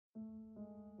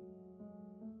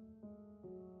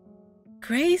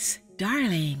Grace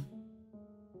Darling.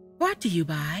 Brought to you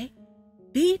by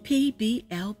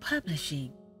BPBL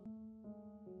Publishing.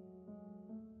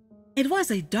 It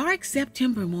was a dark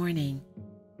September morning.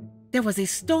 There was a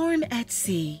storm at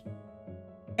sea.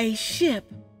 A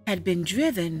ship had been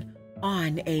driven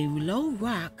on a low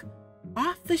rock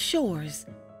off the shores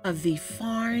of the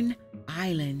Farne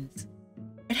Islands.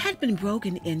 It had been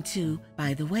broken into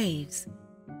by the waves,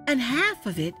 and half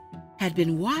of it had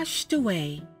been washed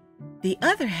away. The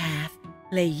other half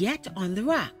lay yet on the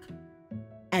rock,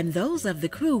 and those of the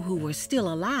crew who were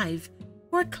still alive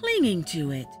were clinging to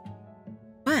it.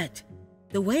 But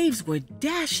the waves were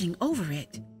dashing over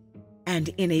it, and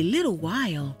in a little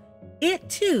while it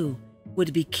too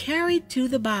would be carried to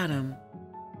the bottom.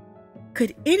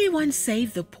 Could anyone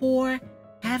save the poor,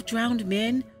 half-drowned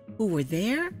men who were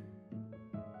there?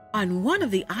 On one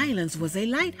of the islands was a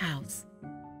lighthouse,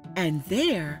 and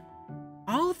there,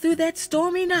 all through that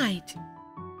stormy night,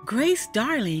 Grace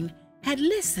Darling had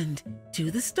listened to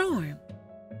the storm.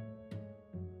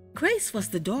 Grace was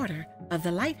the daughter of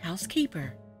the lighthouse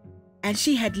keeper, and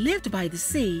she had lived by the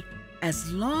sea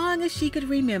as long as she could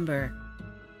remember.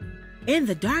 In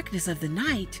the darkness of the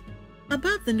night,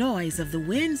 above the noise of the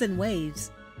winds and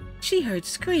waves, she heard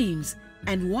screams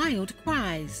and wild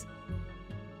cries.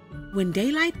 When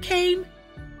daylight came,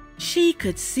 she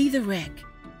could see the wreck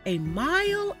a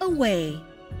mile away,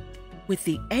 with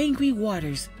the angry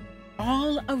waters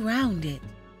all around it.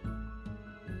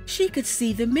 She could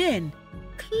see the men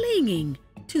clinging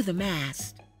to the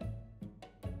mast.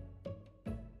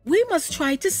 "We must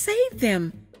try to save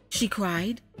them," she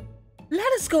cried.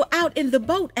 "Let us go out in the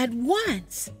boat at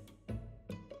once."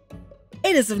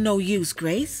 "It is of no use,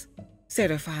 Grace,"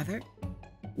 said her father.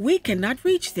 "We cannot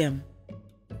reach them."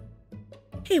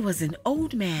 He was an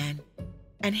old man,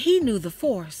 and he knew the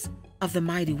force of the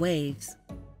mighty waves.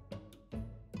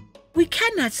 "We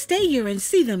cannot stay here and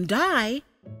see them die,"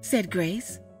 said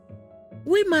Grace.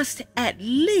 "We must at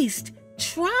least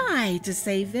try to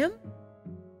save them."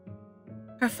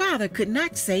 Her father could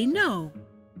not say no.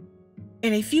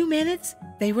 In a few minutes,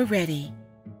 they were ready.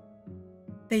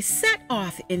 They set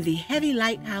off in the heavy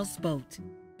lighthouse boat.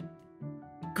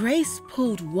 Grace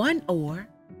pulled one oar,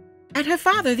 and her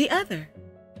father the other,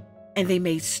 and they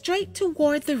made straight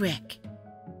toward the wreck.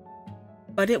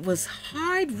 But it was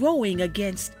hard rowing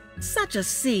against such a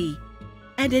sea,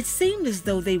 and it seemed as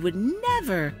though they would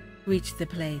never reach the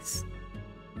place.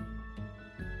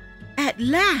 At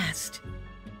last,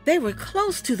 they were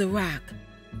close to the rock,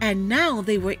 and now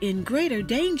they were in greater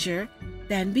danger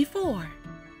than before.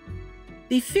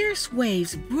 The fierce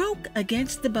waves broke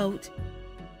against the boat,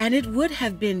 and it would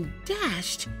have been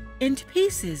dashed into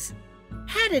pieces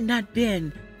had it not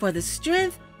been for the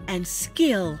strength and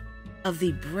skill of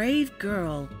the brave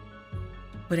girl.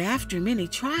 But after many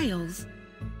trials,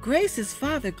 Grace's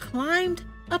father climbed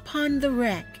upon the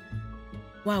wreck,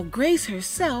 while Grace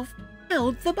herself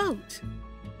held the boat.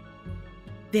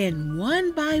 Then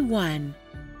one by one,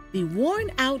 the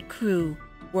worn-out crew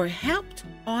were helped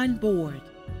on board.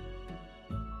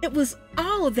 It was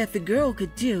all that the girl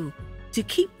could do to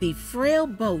keep the frail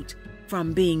boat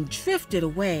from being drifted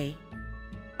away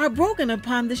or broken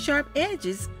upon the sharp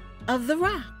edges of the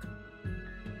rock.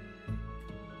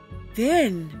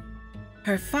 Then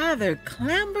her father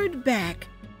clambered back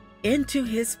into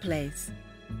his place.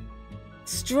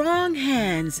 Strong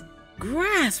hands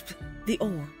grasped the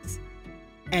oars,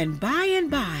 and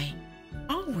by,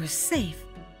 all were safe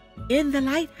in the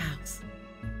lighthouse.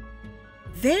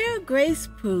 There Grace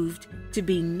proved to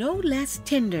be no less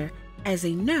tender as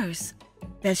a nurse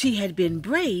than she had been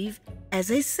brave as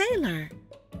a sailor.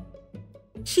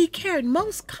 She cared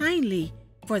most kindly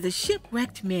for the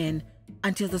shipwrecked men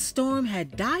until the storm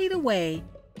had died away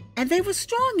and they were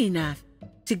strong enough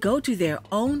to go to their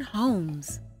own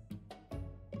homes.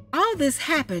 All this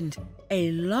happened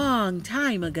a long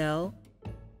time ago,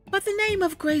 but the name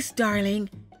of Grace Darling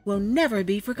will never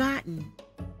be forgotten.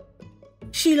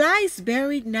 She lies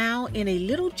buried now in a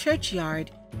little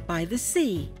churchyard by the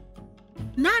sea,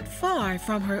 not far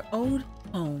from her old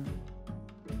home.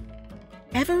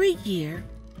 Every year,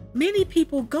 many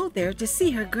people go there to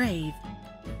see her grave,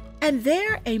 and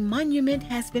there a monument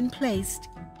has been placed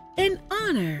in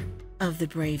honor of the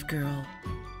brave girl.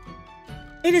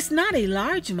 It is not a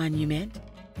large monument,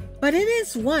 but it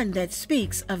is one that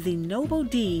speaks of the noble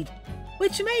deed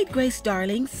which made Grace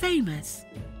Darling famous.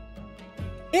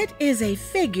 It is a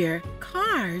figure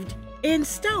carved in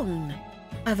stone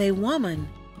of a woman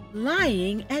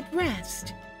lying at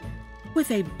rest,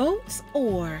 with a boat's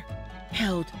oar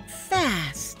held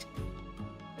fast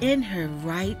in her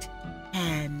right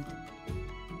hand.